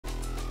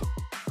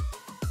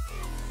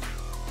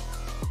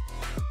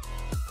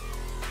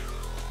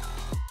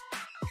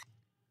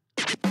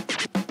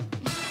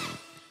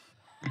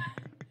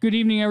Good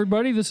evening,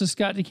 everybody. This is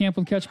Scott DeCamp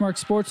with CatchMark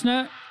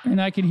SportsNet,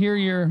 and I can hear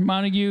your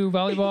Montague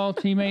volleyball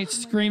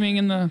teammates screaming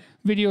in the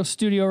video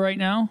studio right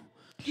now.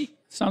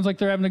 Sounds like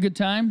they're having a good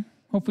time.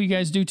 Hopefully you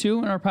guys do too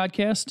in our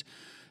podcast.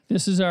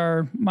 This is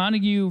our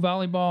Montague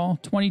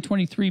Volleyball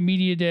 2023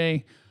 Media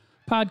Day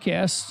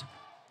podcast.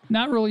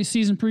 Not really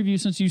season preview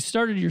since you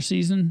started your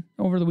season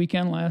over the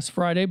weekend last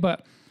Friday,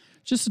 but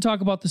just to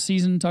talk about the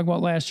season, talk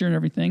about last year and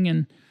everything.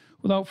 And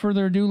without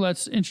further ado,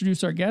 let's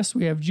introduce our guests.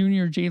 We have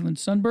junior Jalen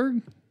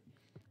Sundberg.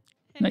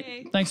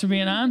 Hey. Thanks for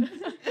being on.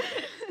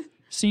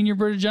 Senior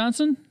Britta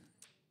Johnson.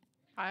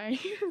 Hi.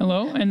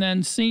 Hello. And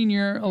then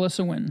senior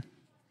Alyssa Wynn.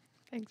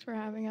 Thanks for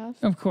having us.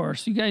 Of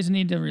course. You guys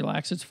need to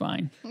relax. It's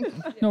fine.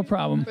 No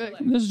problem.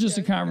 This is just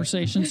a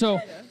conversation. So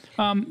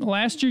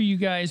last year you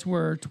guys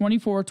were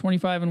 24,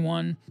 25, and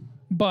 1,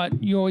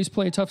 but you always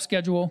play a tough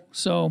schedule.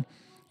 So,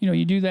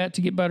 you do that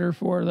to get better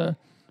for the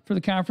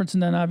conference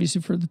and then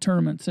obviously for the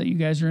tournaments that you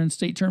guys are in,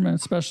 state tournament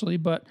especially.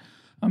 But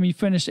you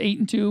finished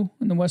 8-2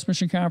 in the West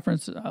Michigan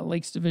Conference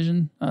Lakes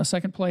Division,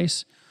 second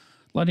place.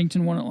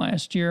 Ludington won it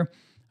last year.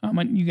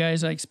 You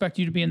guys, I expect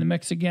you to be in the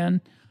mix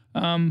again.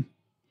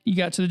 You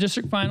got to the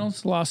district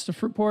finals, lost to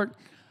Fruitport.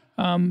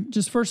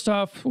 Just first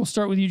off, we'll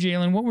start with you,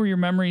 Jalen. What were your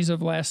memories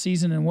of last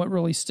season and what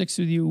really sticks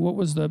with you? What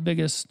was the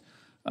biggest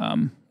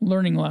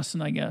learning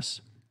lesson, I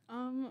guess?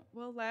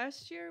 Well,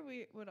 last year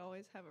we would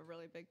always have a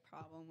really big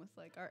problem with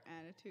like our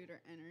attitude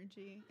or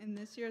energy, and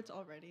this year it's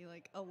already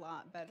like a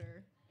lot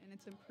better and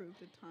it's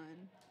improved a ton,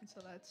 and so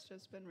that's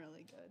just been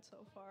really good so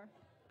far.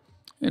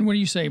 And what do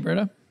you say,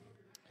 Britta?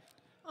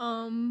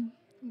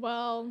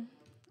 Well,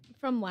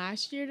 from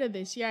last year to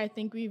this year, I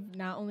think we've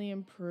not only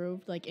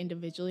improved like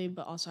individually,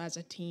 but also as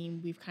a team.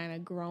 We've kind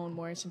of grown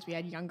more since we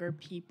had younger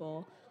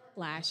people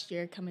last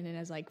year coming in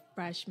as like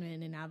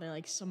freshmen, and now they're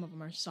like some of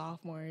them are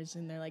sophomores,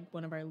 and they're like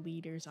one of our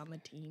leaders on the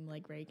team,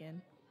 like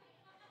Reagan.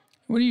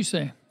 What do you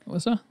say,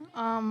 Alyssa?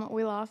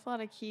 We lost a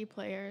lot of key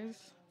players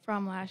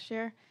from last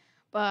year,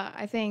 but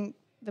I think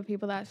the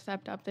people that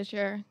stepped up this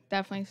year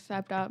definitely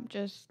stepped up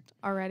just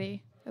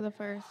already for the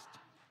first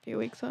few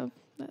weeks of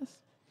this.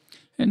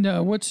 And do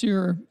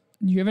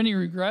you have any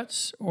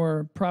regrets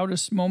or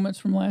proudest moments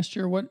from last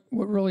year? What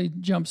really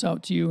jumps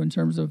out to you in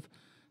terms of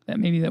that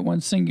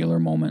one singular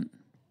moment?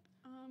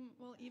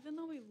 Well, even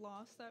though we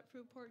lost that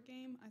Fruitport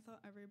game, I thought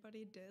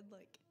everybody did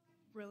like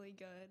really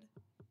good,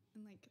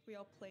 and like we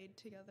all played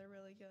together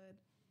really good,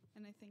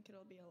 and I think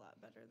it'll be a lot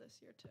better this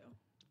year too.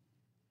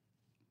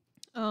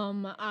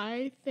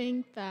 I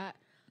think that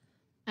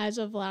as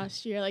of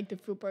last year, like the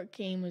Fruitport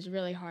game was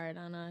really hard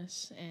on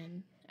us,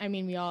 and I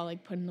mean, we all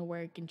like put in the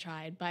work and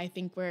tried, but I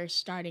think we're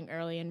starting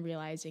early and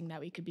realizing that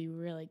we could be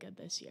really good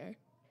this year.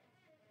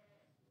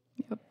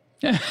 Yep.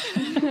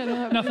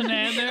 Nothing to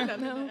add there?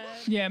 No.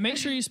 Yeah, make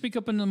sure you speak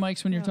up into the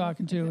mics when you're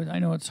talking too. I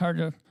know it's hard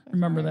to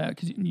remember that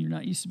because you're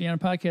not used to being on a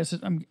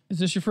podcast. Is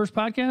this your first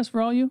podcast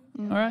for all you?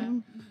 Mm-hmm. All right.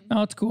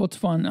 No, it's cool. It's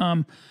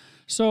fun.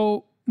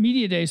 So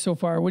Media Day so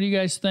far, what do you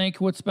guys think?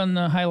 What's been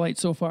the highlight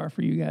so far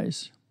for you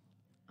guys?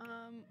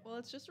 Well,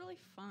 it's just really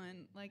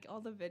fun. Like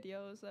all the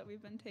videos that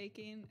we've been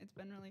taking, it's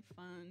been really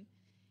fun.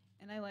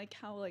 And I like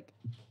how like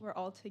we're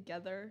all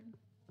together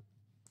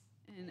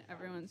and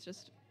everyone's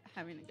just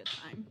having a good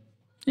time.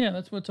 Yeah,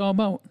 that's what it's all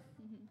about.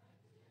 Mm-hmm.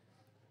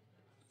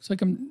 Looks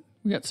like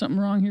we got something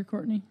wrong here,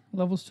 Courtney.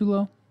 Level's too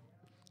low.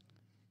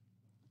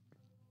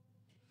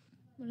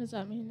 What does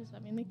that mean? Does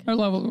that mean they Our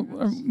level,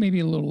 or maybe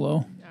a little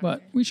low,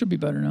 but we should be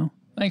better now.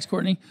 Thanks,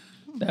 Courtney.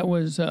 That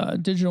was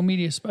digital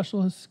media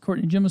specialist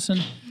Courtney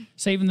Jimison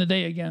saving the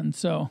day again.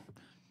 So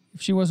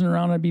if she wasn't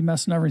around, I'd be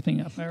messing everything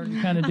up. I already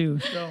kind of do.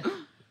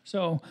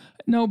 So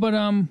no,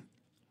 but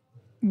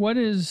what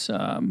is?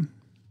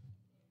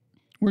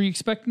 Were you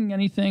expecting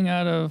anything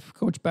out of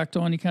Coach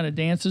Bechtel? Any kind of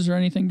dances or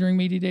anything during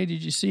Media Day?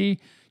 Did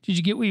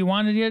you get what you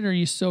wanted yet? Or are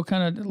you still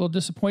kind of a little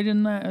disappointed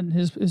in that and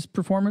his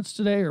performance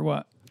today, or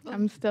what?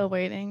 I'm still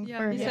waiting Yeah,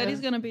 for he said he's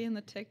going to be in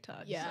the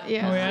TikTok. Yeah. So.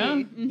 Yeah. Oh, yeah?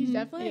 Mm-hmm. He's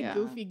definitely Yeah. a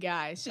goofy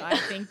guy, so I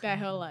think that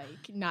he'll like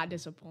not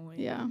disappoint.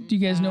 Yeah. Do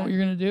you guys know what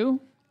you're going to do?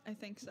 I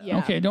think so. Yeah.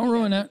 Okay, don't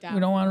ruin it. We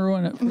don't want to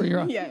ruin it for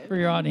your for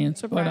your audience.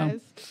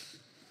 Surprise. But,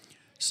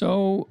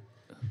 so,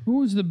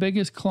 who's the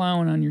biggest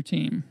clown on your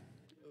team?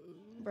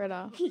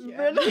 Britta.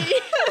 Yeah.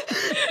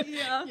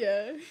 Yeah.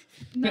 Yeah.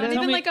 Not Tell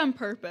even me- like on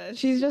purpose.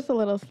 She's just a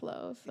little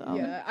slow, so.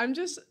 Yeah.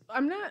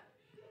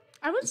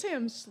 I wouldn't say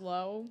I'm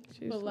slow,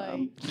 She's but slow.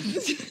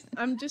 like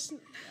I'm just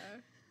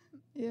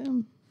Yeah.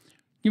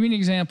 Give me an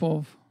example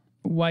of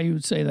why you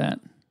would say that.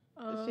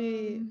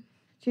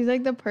 She's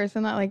like the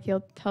person that like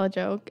you'll tell a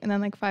joke and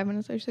then like 5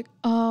 minutes later she's like,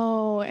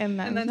 oh, and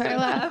then start start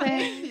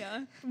laughing.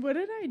 Yeah. What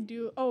did I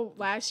do? Oh,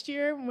 last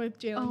year with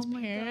Jalen's Oh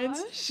my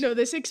parents. gosh. No,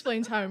 this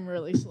explains how I'm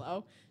really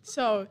slow.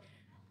 So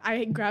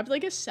I grabbed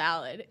like a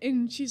salad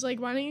and she's like,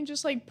 why don't you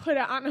just like put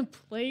it on a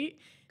plate?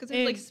 Because it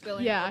was like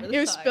spilling Yeah, over the it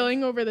was sides.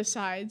 spilling over the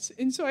sides.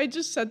 And so I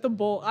just set the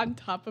bowl on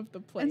top of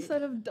the plate.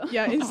 Instead of dumping.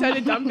 Yeah, instead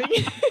of dumping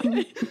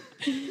it.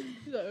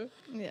 So,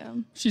 Yeah.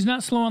 She's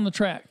not slow on the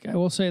track. I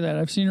will say that.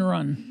 I've seen her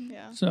run.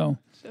 Yeah. So,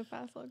 She's a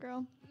fast little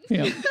girl.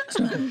 yeah.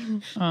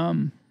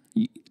 So,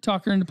 you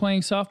talk her into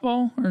playing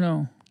softball or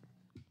no?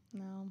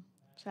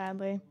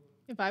 sadly.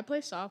 If I play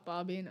softball,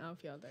 I'll be an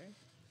outfielder.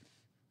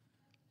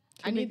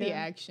 I Should be need the good.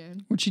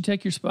 action. Would she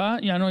take your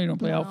spot? Yeah, I know you don't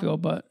play No.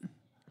 outfield, but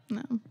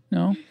No,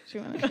 no. she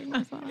wouldn't take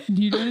my spot.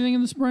 Do you do anything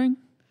in the spring?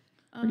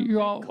 Or you're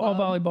like all club.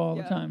 volleyball all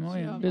the Yeah. time. Oh,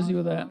 She yeah. all Busy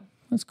with that. volleyball.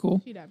 That's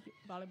cool. She'd have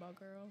volleyball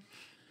girl.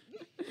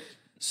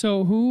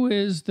 So who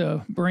is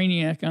the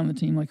brainiac on the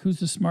team? Like, who's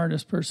the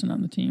smartest person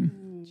on the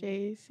team?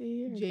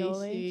 JC or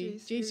Jolie?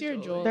 JC or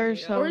Jolie. They're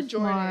so or Jordan.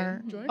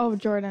 smart. Jordan's- Oh,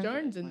 Jordan.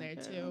 Jordan's in there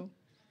too.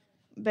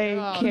 They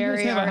Oh. You carry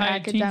guys have our a high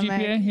team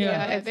academic. GPA?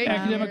 Yeah. it's they them.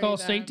 Academic carry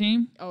all-state them.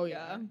 team? Oh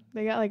yeah.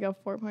 They got like a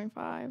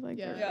 4.5. Like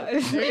Yeah.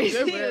 they're-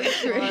 They're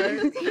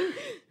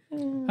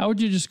smart. How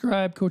would you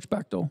describe Coach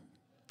Bechtel?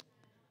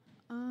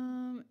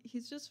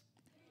 He's just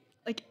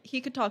like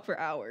he could talk for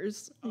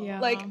hours.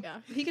 Yeah. Like Yeah.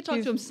 he could talk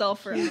He's- to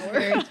himself for He's hours.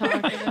 very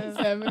talkative.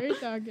 Yeah, very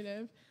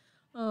talkative.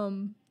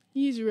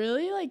 He's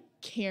really like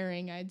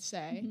caring, I'd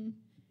say,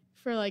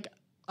 for like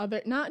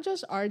other, not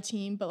just our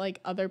team, but like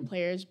other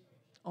players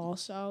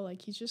also.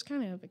 Like he's just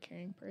kind of a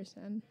caring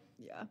person.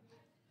 Yeah.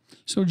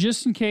 So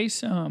just in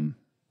case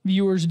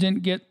viewers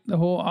didn't get the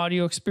whole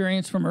audio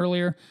experience from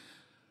earlier,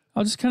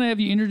 I'll just kind of have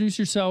you introduce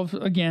yourself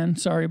again.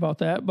 Sorry about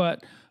that,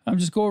 but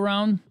just go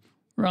around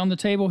the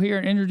table here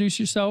and introduce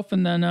yourself,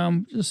 and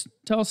then just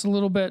tell us a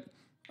little bit.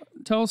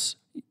 Tell us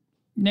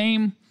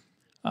name,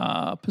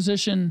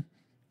 position,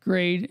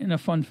 grade, and a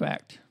fun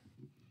fact.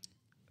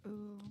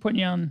 Ooh. Putting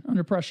you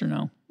under pressure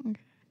now.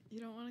 You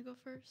don't want to go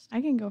first?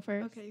 I can go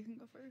first. Okay, you can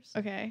go first.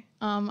 Okay.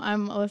 I'm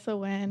Alyssa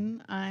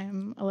Wynn.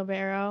 I'm a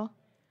libero.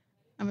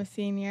 I'm a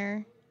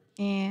senior.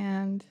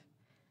 And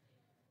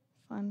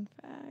fun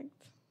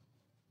fact,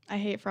 I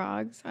hate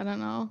frogs. I don't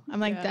know. I'm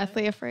like Yeah.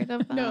 deathly afraid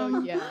of them. No,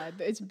 yeah,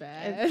 it's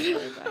bad. It's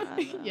really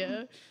bad.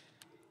 Yeah.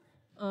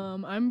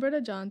 I'm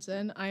Britta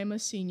Johnson. I'm a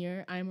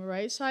senior. I'm a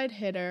right side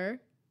hitter.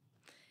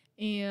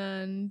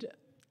 And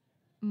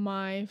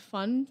my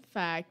fun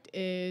fact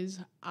is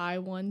I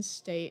won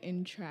state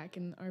in track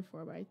in our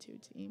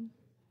 4x2 team.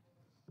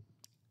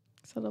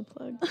 So the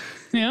plug.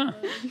 Yeah.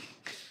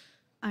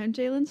 I'm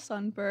Jalen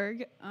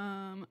Sundberg.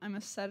 I'm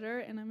a setter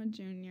and I'm a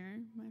junior.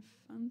 My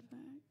fun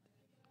fact.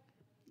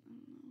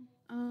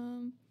 I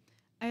don't know.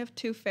 I have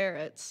 2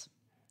 ferrets,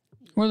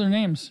 What are their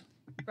names?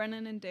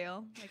 Brennan and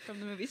Dale, like from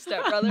the movie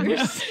Step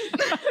Brothers.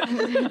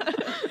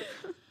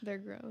 They're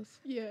gross.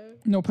 Yeah.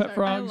 No pet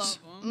Sorry, I frogs.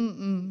 love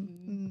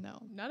them.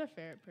 No. Not a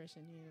ferret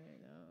person either,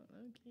 though.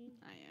 Okay.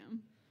 I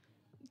am.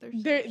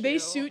 They're so They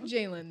cute. suit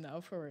Jalen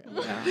though, for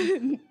real.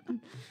 Yeah.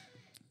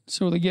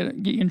 So they get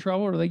you in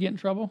trouble, or they get in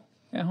trouble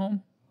at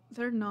home?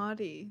 They're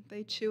naughty.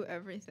 They chew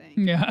everything.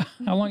 Yeah.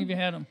 How long have you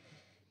had them?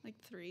 Like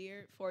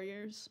 4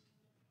 years.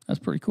 That's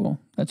pretty cool.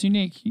 That's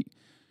unique. You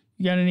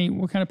got any?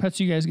 What kind of pets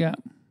you guys got?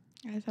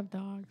 I just have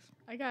dogs.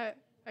 I got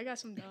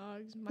some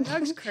dogs. My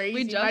dog's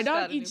crazy. just My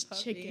got dog a new eats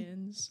puppy.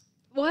 chickens.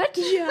 What?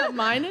 Yeah,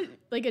 mine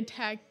like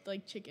attacked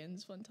like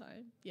chickens one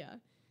time. Yeah.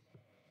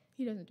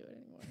 He doesn't do it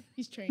anymore.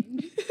 He's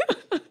trained.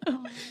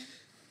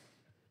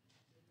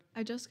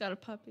 I just got a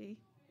puppy.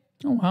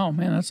 Oh wow,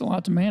 man, that's a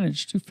lot to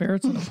manage. 2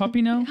 ferrets and a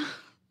puppy now.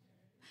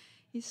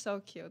 He's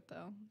so cute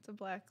though. It's a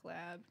black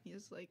lab.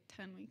 He's like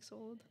 10 weeks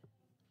old.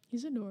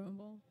 He's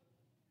adorable.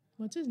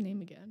 What's his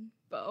name again?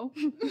 Bo.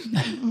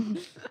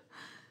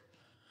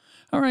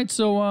 All right,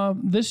 so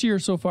this year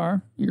so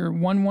far, you're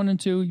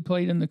 1-1-2. You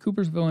played in the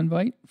Coopersville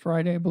Invite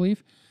Friday, I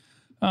believe.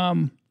 Tell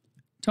me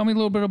a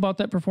little bit about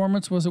that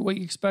performance. Was it what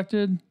you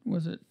expected?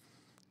 Was it,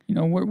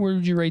 where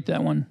would you rate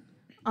that one?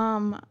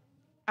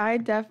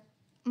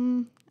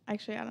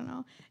 Actually, I don't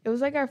know. It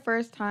was like our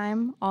first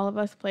time all of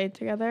us played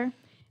together,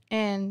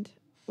 and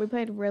we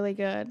played really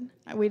good.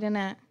 We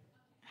didn't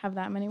have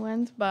that many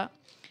wins, but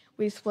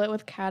we split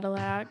with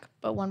Cadillac,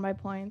 but won by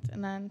points,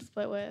 and then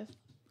split with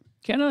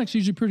Cadillac's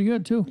usually pretty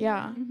good too.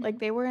 like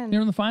they were They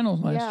were in the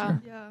finals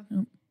last year.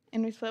 Yeah.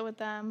 and we split with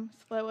them.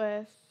 Split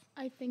with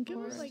I think it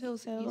was like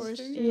Hills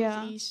Forest Eastern? Hills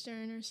Yeah.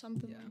 Eastern or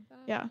something like that.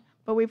 yeah,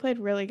 but we played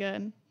really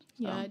good.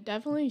 Yeah, it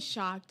definitely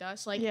shocked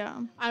us. Like Yeah,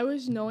 I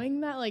was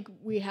knowing that like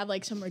we had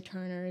like some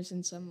returners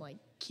and some like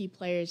key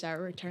players that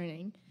were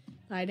returning.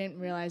 But I didn't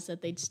realize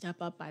that they'd step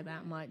up by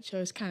that much. So it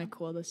was kind of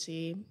cool to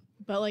see.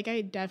 But like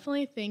I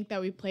definitely think that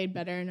we played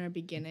better in our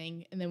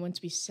beginning, and then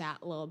once we sat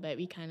a little bit,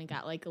 we kind of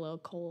got like a little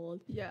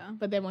cold. Yeah.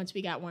 But then once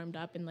we got warmed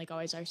up and like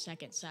always our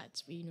second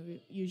sets,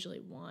 we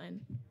usually won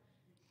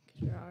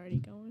because we were already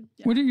going.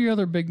 Yeah. What are your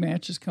other big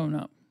matches coming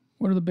up?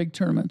 What are the big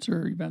tournaments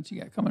or events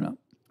you got coming up?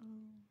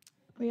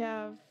 we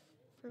have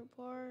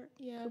Fruitport.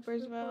 Yeah,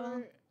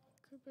 Coopersville.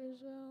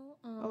 Coopersville.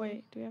 Oh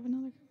wait, do we have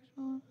another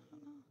Coopersville?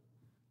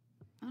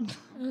 I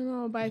don't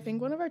know, but I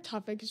think one of our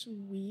toughest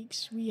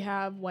weeks we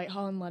have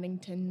Whitehall and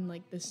Ludington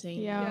like the same.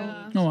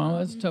 Yeah. week. Oh wow,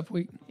 that's a tough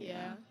week.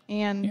 Yeah.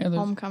 And Yeah, those-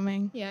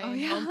 homecoming. Yeah. Oh, and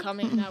yeah.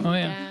 homecoming that Oh,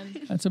 yeah.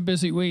 weekend. That's a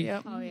busy week.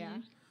 Yep. Oh yeah.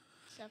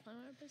 It's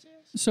definitely our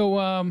busiest.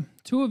 So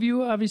 2 of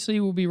you obviously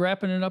will be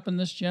wrapping it up in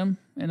this gym,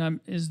 and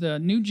is the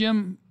new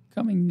gym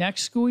coming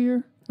next school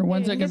year, or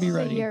when's that gonna be It's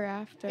the ready? year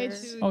after.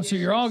 It's- Oh, so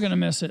you're all gonna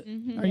miss it.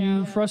 Are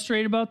you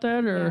frustrated about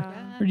that, or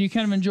Yeah. do you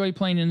kind of enjoy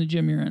playing in the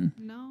gym you're in?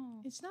 No.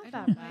 It's not I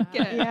that don't bad. like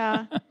it.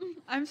 yeah.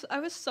 I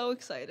was so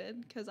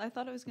excited because I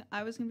thought I was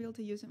gonna be able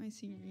to use it my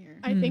senior year.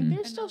 I think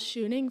they're still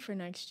shooting for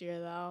next year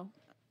though.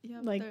 Yeah,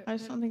 like, I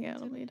just don't think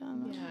it'll be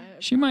done. Yeah.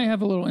 She might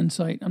have a little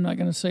insight. I'm not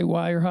going to say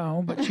why or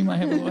how, but she might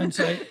have a little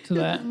insight to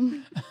that.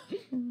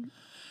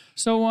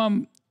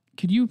 So,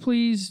 could you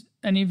please,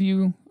 any of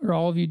you or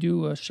all of you,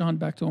 do a Sean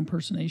Bechtel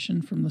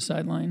impersonation from the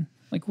sideline,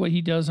 like what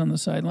he does on the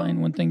sideline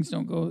when things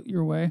don't go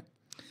your way?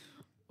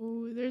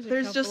 Ooh,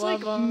 there's just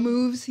like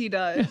moves he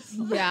does.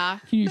 Yeah.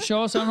 Can you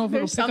show us? I don't know if it'll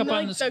There's pick up some,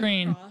 on the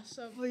screen.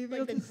 Well, you'll be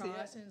able to see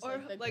it.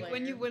 Or like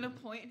when you win a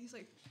point and he's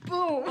like,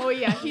 boom. Oh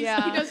yeah, he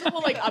does the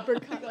whole like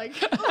uppercut, like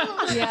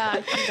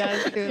Yeah, he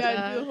does do yeah,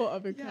 that. do the whole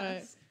uppercut.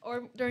 Yes.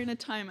 Or during a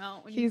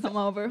timeout when you He's come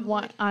over.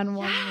 on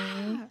one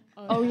knee.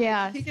 Oh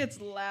yeah, He gets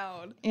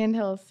loud. and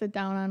he'll sit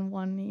down on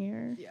one knee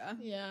or Yeah.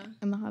 Yeah.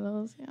 in the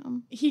huddles. Yeah.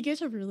 He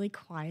gets really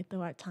quiet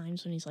though at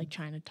times when he's like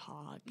trying to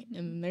talk,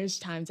 and there's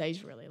times that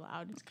he's really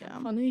loud. It's kind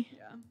of funny.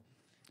 Yeah.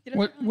 He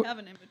doesn't really have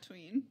an in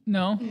between.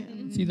 No,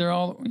 it's either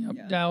all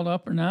dialed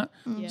up or not.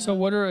 Yeah. So,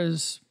 what are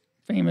his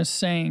famous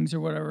sayings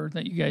or whatever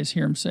that you guys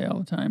hear him say all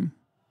the time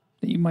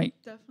that you might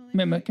Definitely.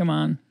 mimic him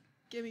on?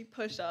 Give me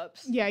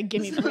push-ups. Yeah,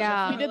 give me push-ups.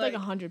 Yeah. We did like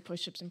 100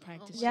 push-ups in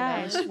practice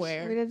Yeah, today, I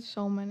swear. we did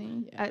so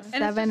many at And it's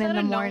 7 just in out the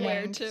of nowhere,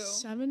 morning. too.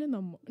 7 in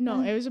the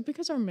no, it was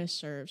because our missed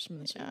serves from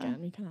this Yeah.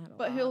 weekend. We kind of had a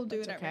But lot, he'll do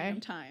it's it at okay.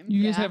 random times.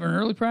 You guys Yeah. have an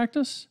early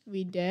practice?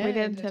 We did. We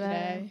did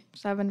today,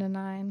 7 to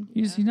 9.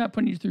 He's not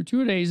putting you through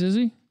 2 days, is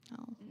he? No,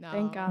 No.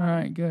 thank God. All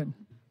right, good.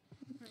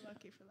 We're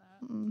lucky for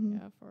that.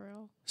 Mhm. Yeah, for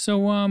real.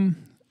 So,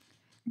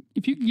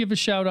 if you could give a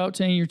shout out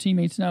to any of your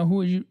teammates now, who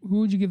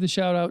would you give the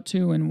shout out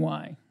to and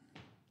why?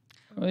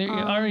 Well, there you go.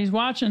 All right, he's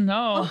watching.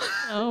 Oh,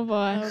 Oh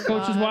boy.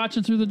 coach is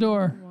watching through the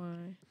door.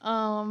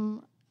 Why?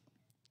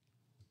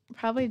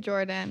 Probably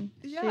Jordan.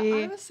 Yeah,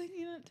 She, I was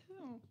thinking it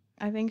too.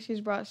 I think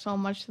she's brought so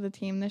much to the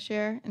team this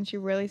year, and she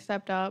really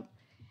stepped up,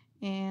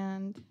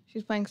 and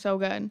she's playing so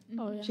good.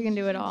 Oh yeah. She can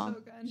do it all. So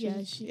good.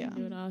 Yeah, she yeah. can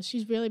do it all.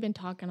 She's really been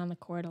talking on the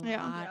court a lot.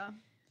 Yeah. Yeah.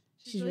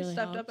 She's She's really really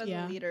stepped up helped, as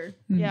yeah. a leader.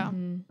 Yeah.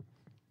 Mhm.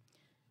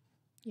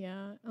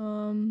 Yeah.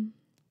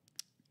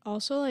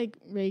 Also, like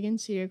Reagan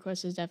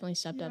Cedarquist has definitely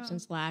stepped up Yeah.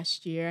 since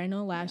last year. I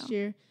know last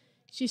year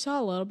she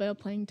saw a little bit of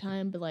playing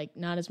time, but like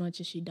not as much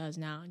as she does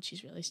now, and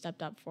she's really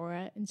stepped up for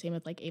it. And same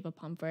with like Ava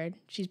Pumford.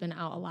 She's been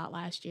out a lot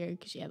last year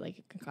because she had like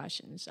a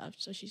concussion and stuff,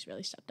 so she's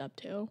really stepped up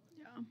too.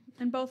 Yeah.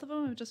 And both of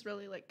them have just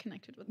really like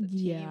connected with the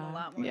team Yeah. a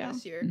lot more Yeah.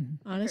 this year.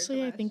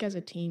 Honestly, I last think as a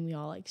year. team we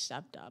all like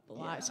stepped up a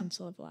lot Yeah. since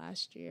of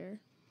last year.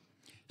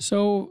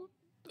 So,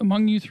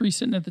 among you three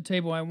sitting at the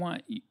table, I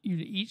want you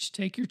to each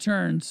take your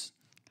turns,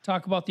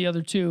 talk about the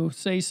other two,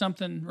 say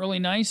something really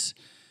nice,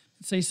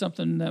 say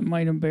something that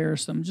might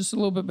embarrass them, just a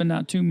little bit, but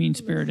not too mean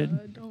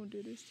spirited. Don't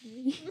do this to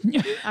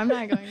me. I'm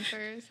not going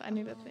first. I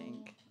need to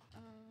think.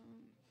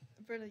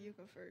 Britta, you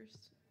go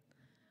first.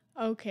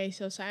 Okay,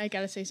 so I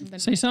gotta say something.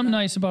 Say something about-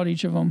 nice about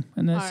each of them,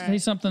 and then All say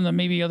right. something that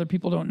maybe other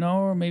people don't know,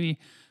 or maybe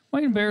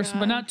might embarrass them,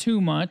 but God. not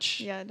too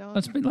much. Yeah,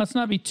 don't. Let's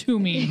not be too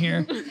mean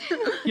here.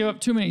 Give up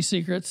too many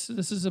secrets.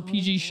 This is a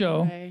PG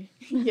show. Okay.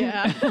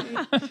 Yeah.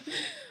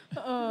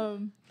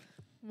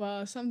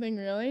 Well, something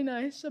really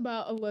nice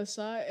about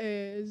Alyssa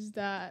is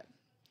that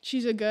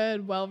she's a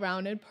good,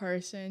 well-rounded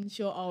person.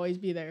 She'll always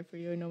be there for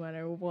you no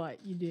matter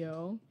what you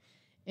do.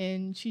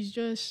 And she's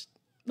just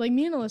like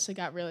me and Alyssa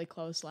got really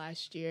close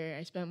last year.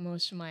 I spent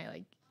most of my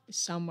like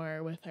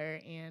summer with her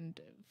and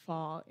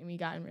fall, and we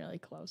gotten really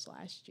close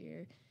last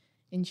year.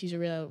 And she's a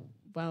real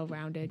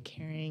well-rounded,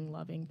 caring,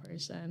 loving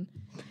person.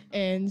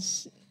 And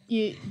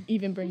it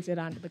even brings it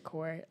onto the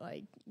court.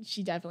 Like,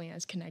 she definitely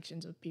has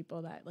connections with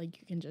people that, like,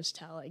 you can just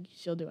tell, like,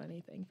 she'll do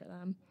anything for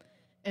them.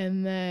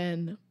 And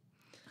then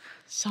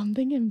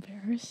something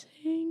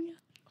embarrassing.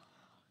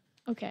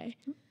 Okay.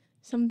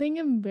 Something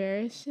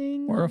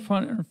embarrassing. Or a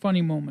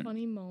funny moment.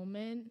 Funny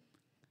moment.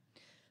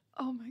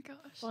 Oh my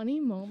gosh.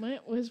 Funny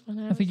moment was when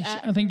I think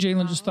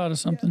Jalen just thought of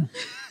something.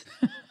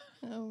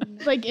 Oh,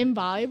 no. like in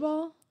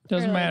volleyball.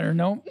 Doesn't Or, like, matter.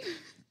 Nope.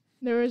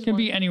 There was Can one,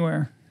 be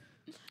anywhere.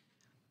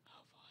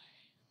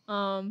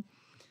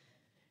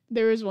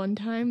 there was one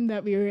time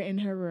that we were in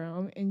her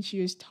room and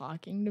she was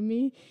talking to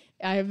me.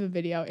 I have the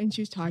video, and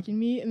she was talking to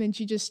me, and then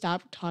she just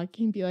stopped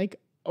talking and be like,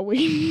 "Oh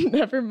wait,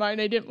 never mind.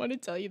 I didn't want to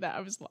tell you that.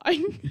 I was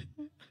lying."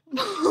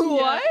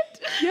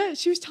 What? Yeah,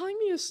 she was telling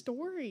me a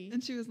story.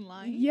 And she was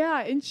lying?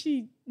 Yeah, and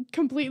she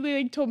completely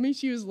like told me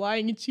she was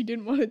lying and she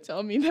didn't want to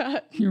tell me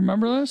that. You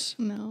remember this?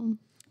 No.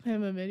 I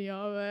have a video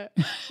of it.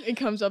 It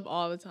comes up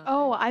all the time.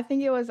 Oh, I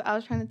think I was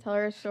trying to tell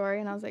her a story,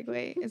 and I was like,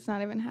 wait, it's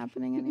not even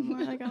happening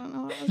anymore. Like, I don't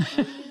know what I was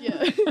saying.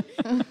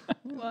 Yeah.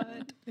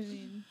 What? I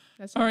mean,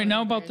 that's All not right, really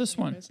now about this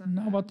embarrassing, one. but it's not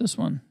Now bad. about this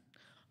one.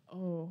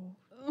 Oh,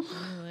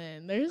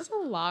 Ellen, there's a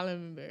lot of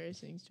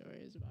embarrassing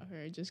stories about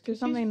her. Just Do because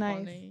something she's nice.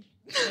 funny.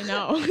 I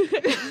know.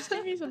 Just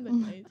give me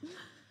something nice.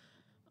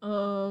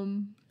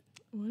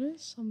 What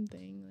is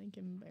something like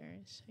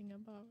embarrassing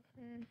about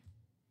her?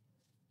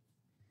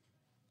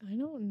 I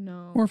don't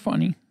know. Or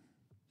funny.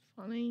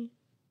 Funny.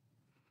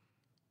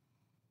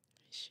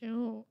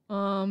 Shoot.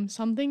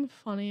 Something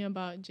funny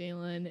about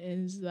Jalen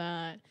is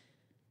that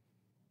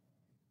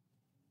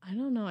I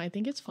don't know. I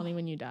think it's funny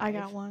when you dive. I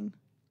got one.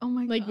 Oh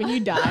my Like god. when you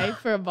dive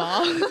for a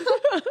ball.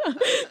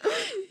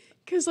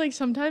 Because like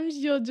sometimes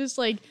you'll just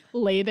like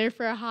lay there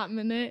for a hot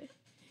minute.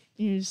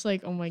 And you're just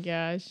like, oh my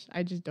gosh,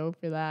 I just dove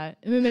for that.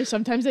 And then there's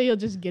sometimes that you'll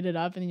just get it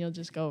up and you'll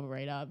just go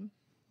right up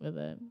with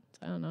it.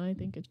 So I don't know. I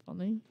think it's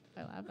funny.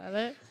 I laugh at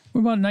it.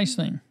 What about a nice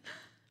thing?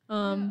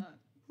 Oh,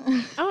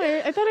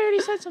 I thought I already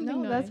said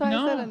something No, nice. that's why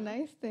No. I said a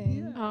nice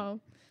thing. Oh,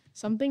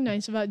 something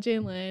nice about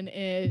Jaylin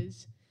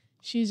is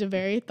she's a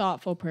very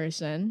thoughtful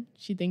person.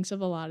 She thinks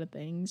of a lot of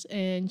things,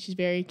 and she's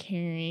very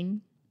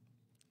caring.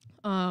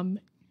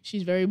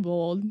 She's very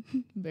bold,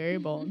 very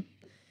bold,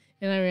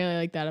 and I really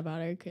like that about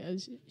her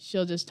because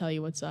she'll just tell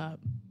you what's up.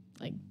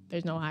 Like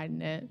there's no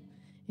hiding it,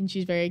 and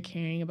she's very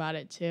caring about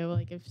it too.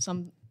 Like if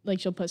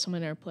she'll put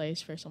someone in her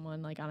place for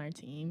someone like on our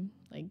team.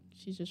 Like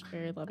she's just a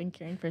very loving,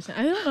 caring person.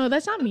 I don't know.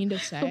 That's not mean to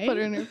say. Put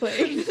her in her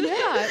place.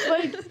 Yeah,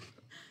 like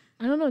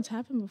I don't know. It's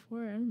happened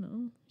before. I don't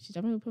know. She's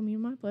definitely put me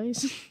in my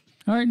place.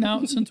 All right,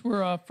 now since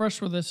we're fresh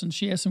with this and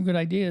she has some good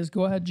ideas,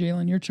 go ahead,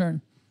 Jalen, your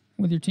turn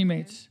with your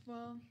teammates.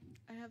 Well,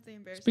 I have the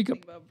embarrassing Speak up.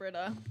 thing about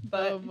Britta,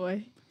 but Oh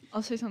boy,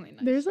 I'll say something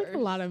nice. there's like a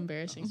first. lot of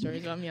embarrassing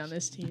stories about me on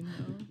this team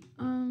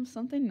though.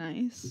 Something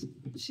nice.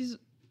 She's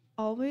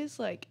always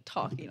like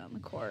talking on the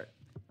court,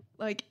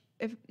 like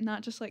if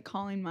not just like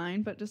calling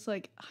mine, but just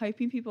like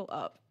hyping people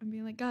up and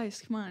being like,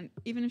 guys, come on.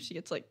 Even if she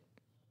gets like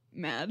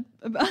mad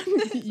about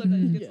it,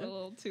 sometimes she gets a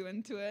little too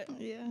into it.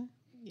 Yeah.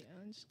 Yeah,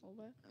 just a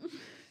little bit.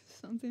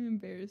 Something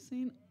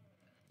embarrassing.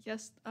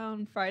 Yes,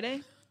 on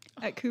Friday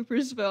at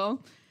Coopersville,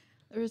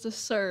 there was a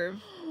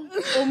serve.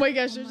 Oh my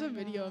gosh, there's a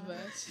video of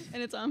this.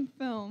 And it's on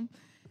film.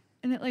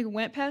 And it like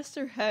went past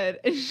her head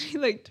and she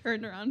like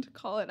turned around to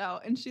call it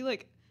out and she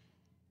like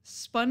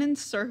spun in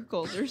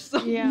circles or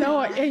something. Yeah. No,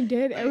 I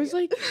did. It was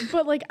like,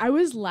 but like I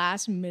was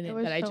last minute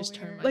was that I so just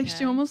turned weird. my Like head.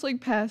 she almost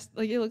like passed,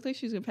 like it looked like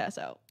she was gonna pass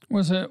out.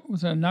 Was it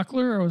a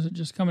knuckler or was it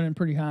just coming in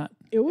pretty hot?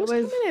 It was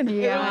It was- coming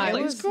in yeah, hot. it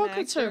like, This girl could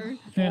smacked serve her.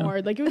 Yeah.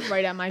 hard. Like it was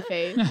right at my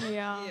face.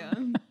 Yeah. Yeah.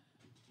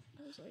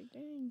 I was like,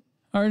 dang.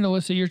 All right,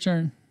 Alyssa, your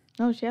turn.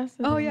 No, she has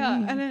to. Oh do yeah,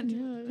 me. and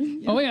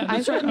then Oh yeah, I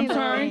that's right. still I'm need a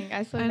sorry. link.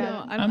 I still I got know. it. I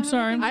don't I'm have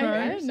sorry, anything I'm sorry.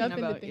 I had embarrassing nothing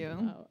to about think you.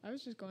 about. I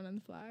was just going on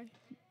the fly.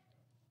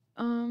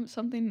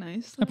 Something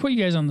nice. I put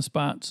you guys on the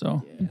spot,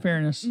 so in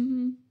fairness.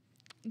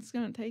 It's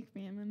gonna take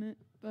me a minute,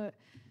 but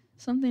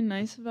something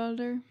nice about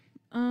her.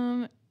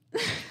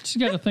 Just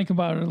got to think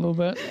about it a little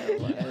bit.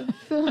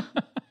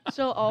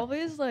 She'll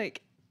always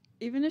like,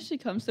 even if she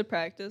comes to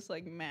practice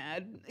like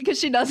mad because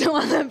she doesn't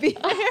want to be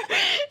there,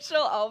 she'll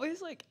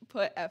always like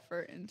put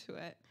effort into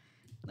it.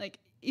 Like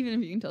even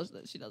if you can tell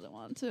that she doesn't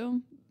want to.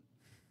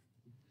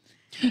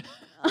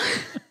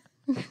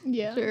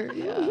 Yeah. Sure,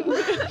 yeah.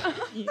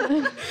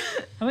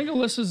 I think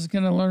Alyssa's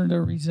going to learn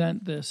to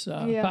resent this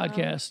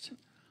podcast.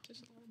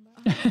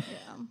 Yeah.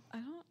 I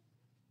don't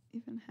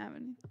even have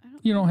any.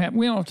 We don't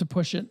have to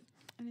push it.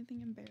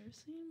 Anything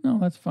embarrassing. No,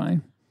 that's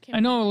fine. I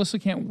know Alyssa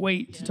can't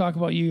wait to talk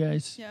about you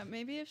guys. Yeah,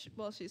 maybe if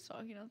while she's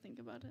talking, I'll think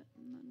about it.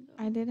 And then go.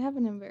 I did have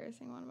an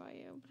embarrassing one about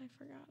you, but I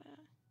forgot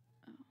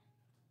it.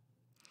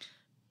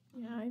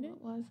 Yeah, I did.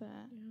 What was it?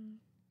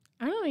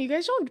 I don't know. You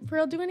guys don't for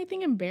real do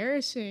anything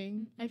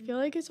embarrassing. I feel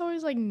like it's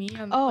always like me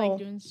on Oh. like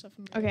doing stuff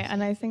embarrassing. Okay, a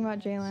nice thing about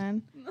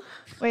Jalen.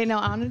 Wait, no,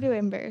 I want to do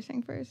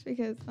embarrassing first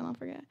because then I'll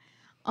forget.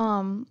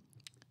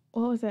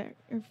 What was it?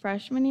 Her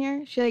freshman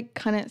year, she like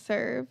couldn't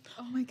serve.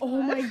 Oh my god.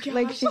 Oh my god.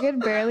 Like she could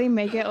barely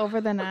make it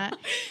over the net,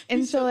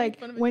 and so like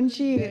fun of it when to this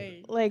she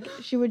day. like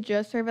she would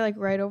just serve it like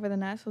right over the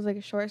net, so it was like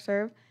a short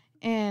serve,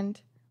 and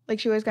like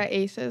she always got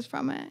aces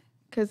from it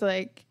because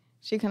like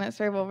she couldn't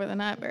serve over the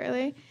net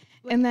barely.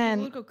 Like, and then-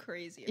 people would go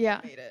crazy if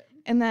yeah. you made it.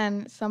 And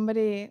then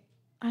somebody,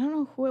 I don't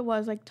know who it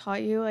was, like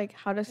taught you like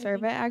how to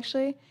serve it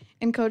actually.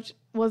 And coach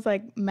was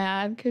like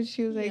mad because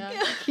she was like,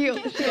 Yeah. she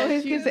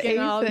always she gets was getting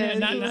all aces.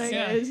 Not- like,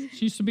 yeah.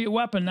 She used to be a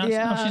weapon. Now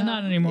she's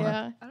not anymore.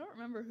 Yeah, I don't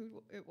remember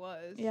who it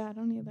was. yeah, I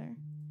don't either.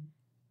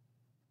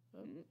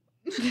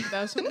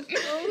 That was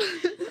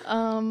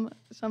something.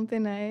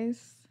 Something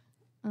nice.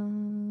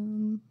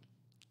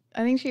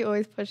 I think she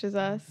always pushes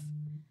us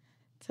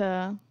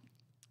to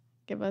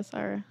give us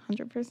our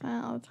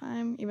 100% all the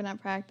time, even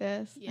at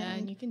practice. Yeah,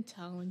 and you can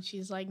tell when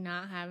she's like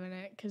not having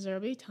it because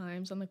there'll be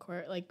times on the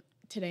court like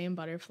today in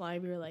Butterfly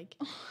we were like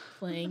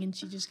playing and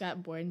she just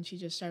got bored and she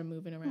just started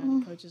moving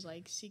around. The coach is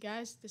like, "See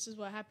guys, this is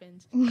what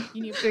happens. You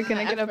need You're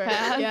gonna get a effort.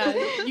 pass." Yeah,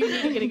 you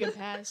need to get a good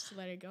pass to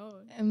let her go."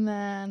 And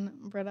then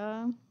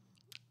Britta,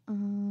 I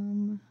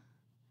don't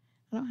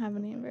have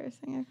any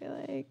embarrassing, I feel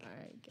like. All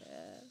right, good.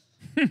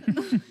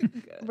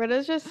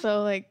 Britta's just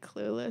so like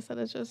clueless that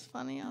it's just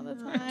funny all the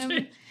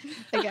time.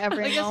 Like every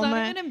Like it's not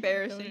moment. even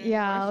embarrassing. anymore.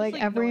 Yeah, It's like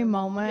just, every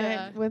normal. moment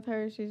Yeah. with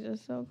her, she's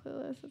just so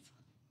clueless.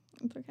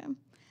 It's okay.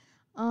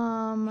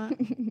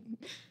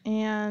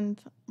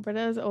 And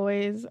Britta's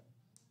always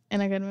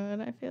in a good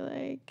mood. I feel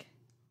like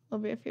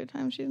there'll be a few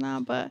times she's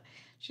not, but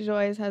she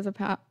always has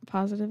a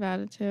positive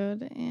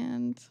attitude.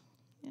 And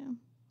yeah,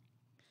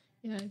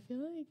 Yeah, I feel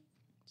like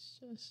it's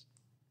just.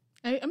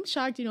 I'm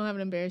shocked you don't have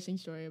an embarrassing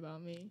story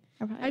about me.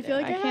 probably I feel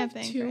do. like I can't have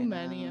think too right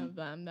many now. of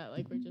them that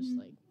like were just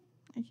like.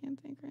 I can't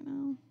think right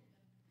now.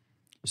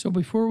 So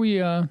before we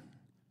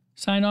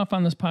sign off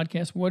on this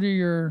podcast, what are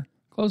your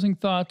closing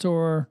thoughts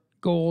or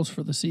goals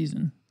for the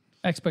season?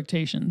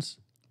 Expectations?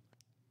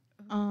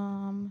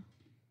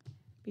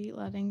 Beat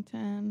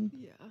Ludington.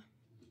 Yeah.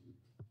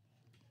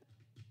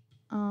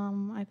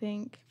 I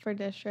think for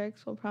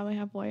districts, we'll probably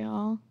have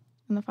Whitehall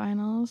in the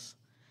finals.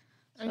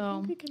 I So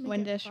think we can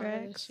win make it far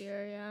districts. this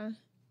year, yeah.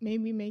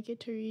 Maybe make it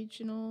to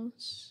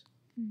regionals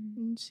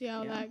and see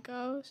how Yeah. that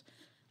goes.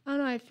 I don't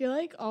know. I feel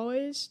like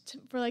always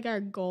for like our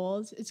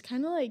goals, it's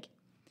kind of like,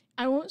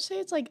 I won't say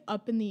it's like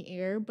up in the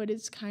air, but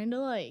it's kind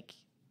of like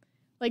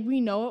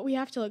we know what we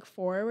have to look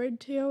forward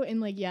to, and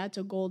like yeah, it's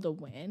a goal to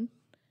win,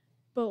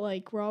 but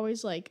like we're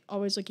always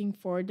looking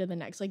forward to the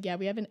next. Like yeah,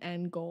 we have an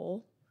end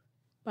goal,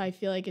 but I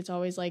feel like it's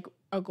always like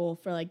a goal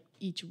for like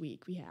each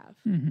week we have.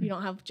 We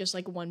don't have just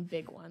like one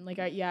big one. Like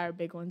our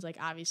big one's like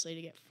obviously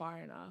to get far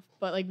enough,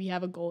 but like we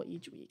have a goal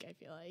each week. I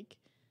feel like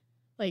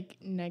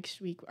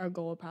next week our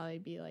goal will probably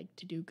be like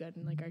to do good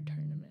in like our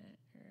tournament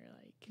or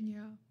like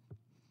Yeah.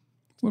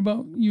 What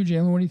about you,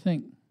 Jalen? What do you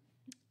think?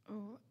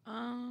 Oh,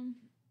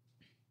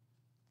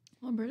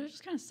 well, Britta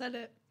just kind of said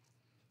it.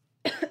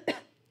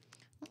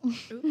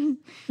 Oops.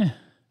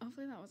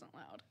 Hopefully that wasn't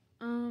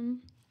loud.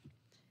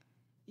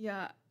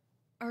 Yeah,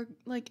 our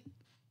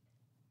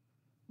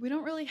we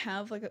don't really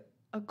have like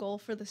a goal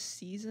for the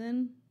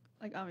season.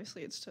 Like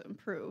obviously it's to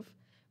improve,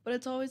 but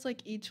it's always like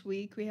each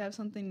week we have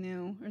something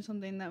new or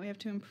something that we have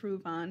to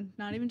improve on.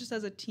 Not even just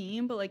as a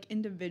team, but like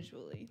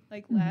individually.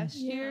 Like last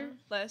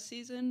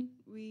season,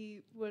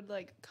 we would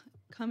like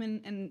come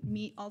in and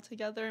meet all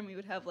together, and we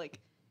would have like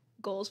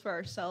goals for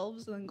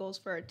ourselves and then goals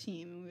for our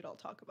team, and we'd all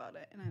talk about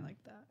it, and I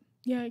like that.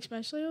 yeah,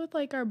 especially with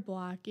like our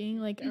blocking.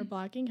 Like our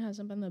blocking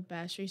hasn't been the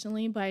best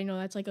recently, but I know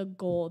that's like a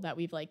goal that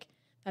we've like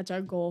that's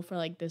our goal for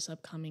like this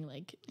upcoming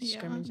like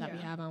scrimmage that we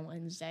have on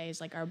Wednesday is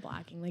like our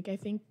blocking. Like I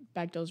think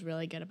Bechtel's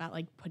really good about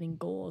like putting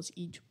goals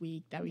each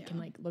week that we can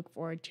like look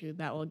forward to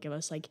that will give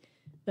us like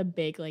the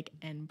big like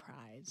end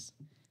prize.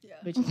 Yeah.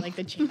 Which is like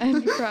the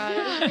championship.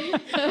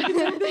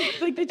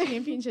 Like the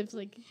championships,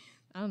 like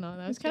I don't know.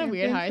 That was kind of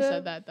weird how I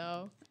said that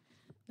though.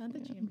 Not the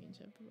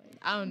championship, but like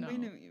I don't know. We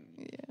knew what you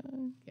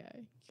mean. Yeah,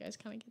 you guys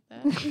kind of get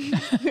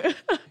that.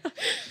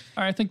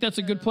 All right, I think that's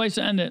a good place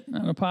to end it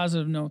on a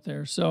positive note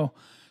there. So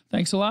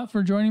thanks a lot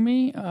for joining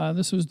me.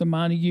 This was the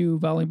Montague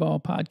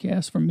Volleyball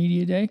Podcast from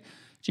Media Day.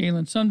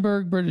 Jalen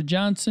Sundberg, Britta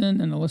Johnson,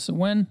 and Alyssa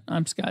Nguyen.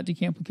 I'm Scott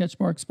DeCamp with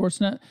CatchMark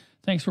Sportsnet.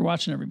 Thanks for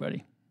watching,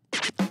 everybody.